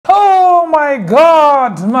my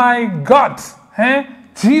God, my God. Eh?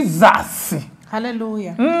 Jesus.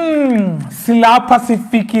 Hallelujah. Silapa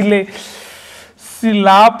sifikile.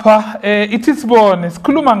 Silapa. It is born.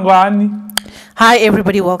 Sikhuluma ngani. Hi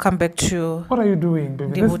everybody, welcome back to... What are you doing,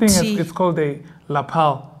 baby? This thing is called a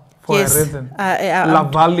lapel for yes, a reason.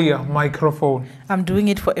 Lavalier microphone. I'm doing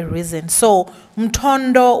it for a reason. So,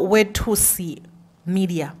 Mtondo Wethusi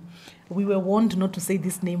Media. We were warned not to say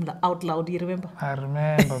this name out loud, do you remember? I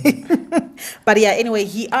remember. But yeah, anyway,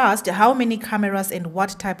 he asked how many cameras and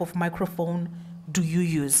what type of microphone do you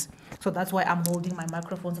use? So that's why I'm holding my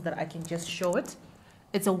microphone so that I can just show it.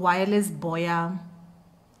 It's a wireless Boya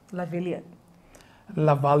Lavalier.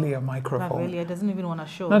 Lavalier microphone. Lavalier doesn't even want to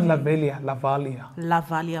show. Not Lavalier, Lavalier.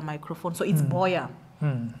 Lavalier microphone. So it's Boya.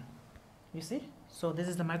 You see? So this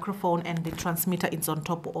is the microphone and the transmitter is on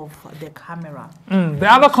top of the camera. The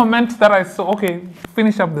other comment that I saw, okay,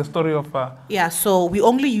 finish up the story of... Yeah, so we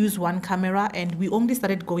only use one camera and we only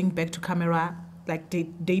started going back to camera like the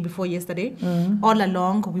day before yesterday. All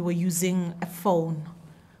along we were using a phone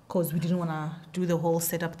because we didn't want to do the whole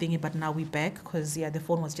setup thingy, but now we're back because yeah, the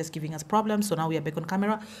phone was just giving us problems. So now we are back on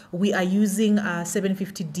camera. We are using a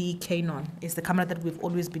 750D Canon. It's the camera that we've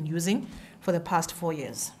always been using for the past 4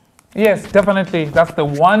 years. Yes, definitely. That's the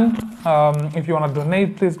one. If you want to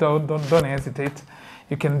donate, please don't hesitate.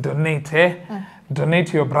 You can donate. Donate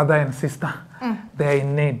to your brother and sister. They're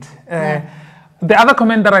in need. The other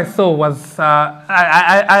comment that I saw was,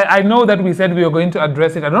 I know that we said we were going to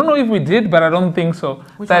address it. I don't know if we did, but I don't think so.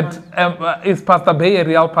 Which that is Pastor Bay a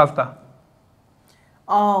real pastor?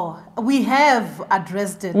 Oh, we have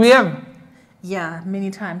addressed it. We have? Yeah,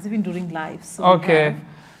 many times, even during live. So okay.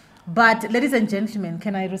 But ladies and gentlemen,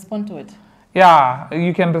 can I respond to it? Yeah,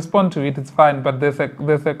 you can respond to it. It's fine. But there's a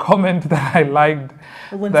comment that I liked.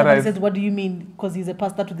 When somebody said, "What do you mean? Because he's a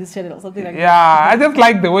pastor to this channel," or something like that. Yeah, I just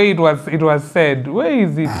like the way it was said. Where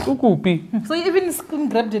is it? Ukupi. So you even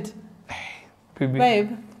grabbed it.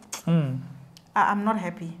 Babe, I'm not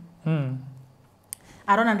happy.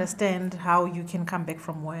 I don't understand how you can come back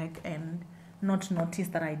from work and not notice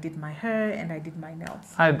that I did my hair and I did my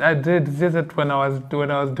nails. I did. It's just that when I was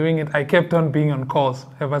doing it, I kept on being on calls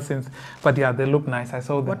ever since. But yeah, they look nice. I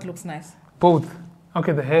saw them. What looks nice? Both.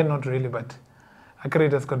 Okay, the hair not really, but actually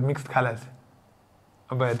it's got mixed colors.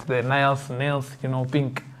 But the nails, you know,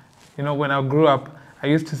 pink. You know, when I grew up, I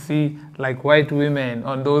used to see like white women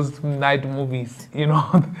on those night movies. You know,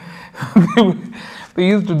 they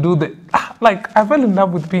used to do the like. I fell in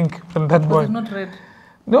love with pink from that boy. Was it not red?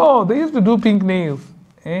 No, they used to do pink nails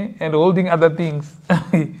and holding other things.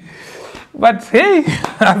 But hey,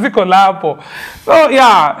 aziko so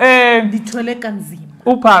yeah.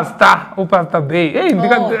 Pastor Bay. Hey,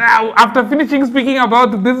 because after finishing speaking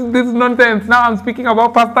about this nonsense, now I'm speaking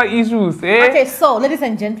about pastor issues. Okay, so ladies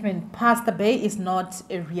and gentlemen, Pastor Bay is not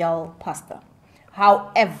a real pastor.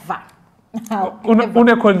 However,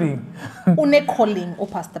 Une calling or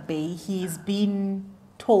Pastor Bay, he's been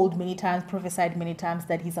told many times, prophesied many times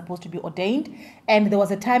that he's supposed to be ordained. And there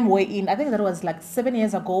was a time wherein, I think that was like 7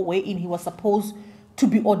 years ago, wherein he was supposed to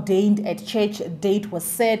be ordained at church. A date was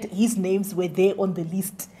set. His names were there on the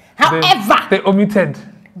list. However, they omitted.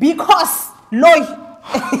 Because, Loy,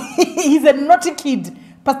 he's a naughty kid.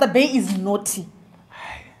 Pastor Bay is naughty.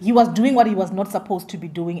 He was doing what he was not supposed to be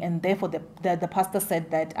doing. And therefore, the pastor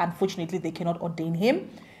said that, unfortunately, they cannot ordain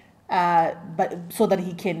him. But so that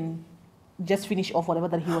he can just finish off whatever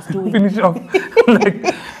that he was doing. Finish off,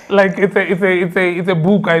 like it's a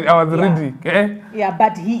book I was reading. Yeah,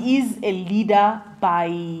 but he is a leader by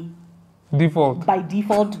default. By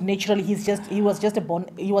default, naturally, he was just born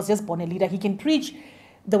a leader. He can preach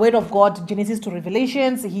the word of God, Genesis to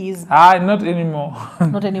Revelations. Not anymore.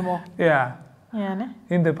 Not anymore. Yeah. Yeah. Ne?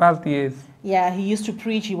 In the past years. Yeah, he used to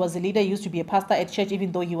preach. He was a leader. He used to be a pastor at church,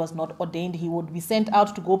 even though he was not ordained. He would be sent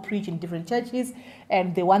out to go preach in different churches.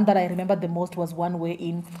 And the one that I remember the most was one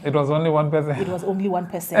wherein... It was only one person. It was only one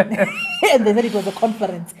person. And they said it was a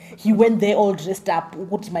conference. He went there all dressed up,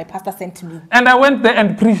 what my pastor sent me. And I went there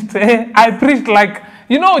and preached. I preached like,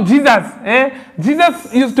 you know, Jesus.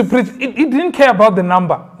 Jesus used to preach. He didn't care about the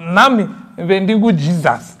number. Nami, Vendigu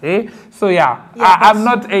Jesus. So yeah, I'm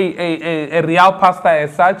not a real pastor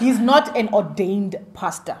as such. He's not an ordained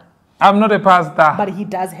pastor. I'm not a pastor. But he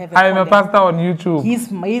does have I'm a pastor on YouTube.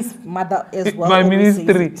 His mother as well. My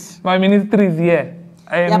ministry is here.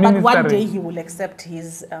 But one day he will accept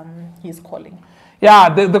his calling. Yeah,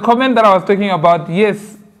 the comment that I was talking about,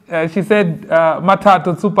 yes, she said, Mata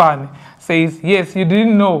Totsupani says, yes, you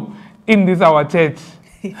didn't know in this our church.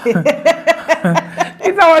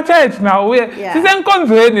 It's our church now. What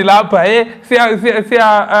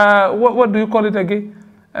do you call it again?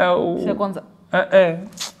 Siyakwenza.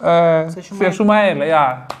 Siyashumayela,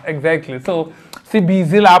 yeah, exactly. So,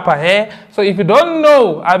 busy lapha, hey. So if you don't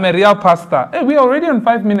know, I'm a real pastor. Hey, we are already on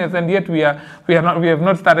 5 minutes, and yet we have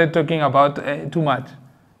not started talking about too much.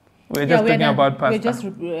 We're just talking about pastor. We're just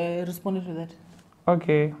responding to that.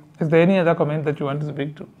 Okay. Is there any other comment that you want to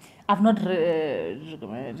speak to? I've not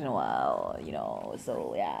recommended in a while,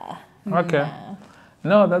 so yeah. Okay.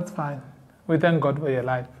 No, that's fine. We thank God for your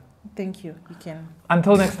life. Thank you. You can.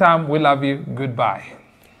 Until next time, we love you. Goodbye.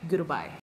 Goodbye.